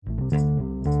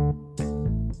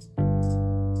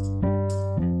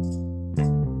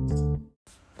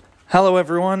Hello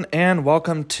everyone, and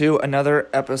welcome to another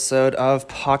episode of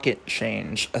Pocket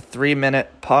Change, a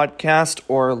 3-minute podcast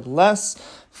or less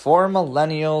for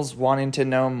millennials wanting to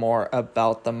know more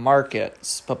about the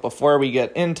markets. But before we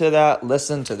get into that,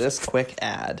 listen to this quick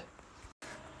ad.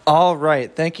 All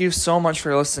right, thank you so much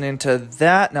for listening to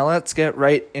that. Now let's get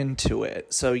right into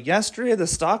it. So yesterday, the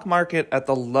stock market at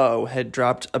the low had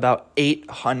dropped about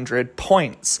 800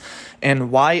 points.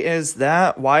 And why is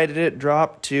that? Why did it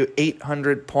drop to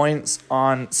 800 points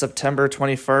on September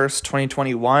 21st,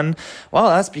 2021? Well,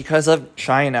 that's because of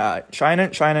China.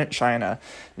 China.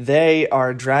 They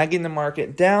are dragging the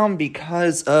market down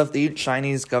because of the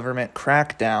Chinese government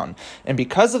crackdown. And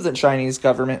because of the Chinese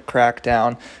government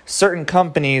crackdown, certain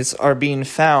companies are being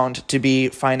found to be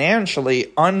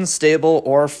financially unstable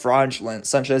or fraudulent,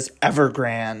 such as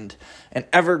Evergrande. And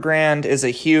Evergrande is a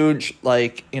huge,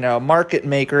 market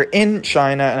maker in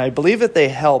China, and I believe that they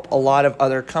help a lot of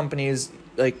other companies,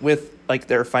 with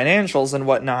their financials and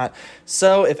whatnot.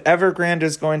 So if Evergrande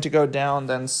is going to go down,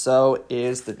 then so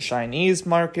is the Chinese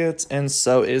markets, and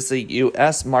so is the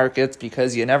U.S. markets,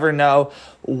 because you never know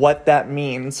what that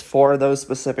means for those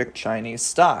specific Chinese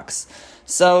stocks.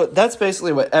 So that's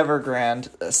basically what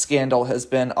Evergrande scandal has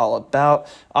been all about.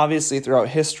 Obviously, throughout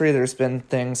history, there's been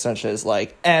things such as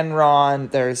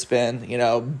Enron, there's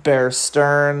been, Bear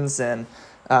Stearns and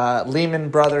Lehman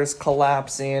Brothers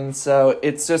collapsing. So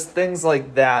it's just things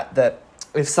like that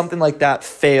if something like that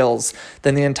fails,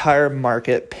 then the entire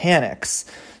market panics.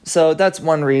 So that's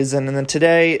one reason. And then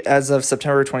today, as of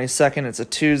September 22nd, it's a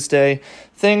Tuesday,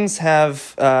 things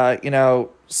have,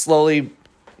 slowly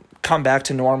come back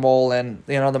to normal, and,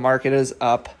 the market is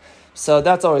up. So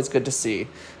that's always good to see.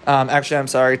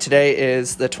 Today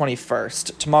is the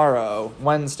 21st. Tomorrow,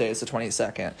 Wednesday, is the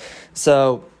 22nd.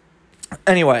 So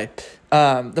anyway,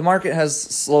 the market has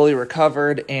slowly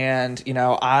recovered, and,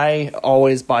 I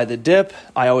always buy the dip.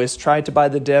 I always try to buy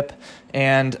the dip,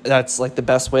 and that's the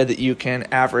best way that you can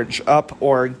average up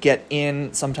or get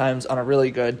in sometimes on a really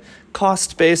good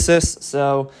cost basis.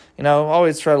 So,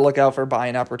 always try to look out for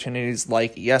buying opportunities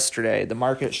like yesterday. The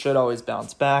market should always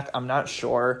bounce back. I'm not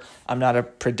sure. I'm not a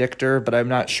predictor, but I'm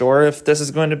not sure if this is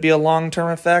going to be a long-term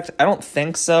effect. I don't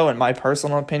think so, in my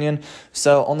personal opinion.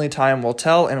 So only time will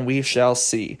tell, and we shall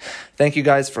see. Thank you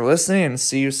guys for listening, and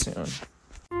see you soon.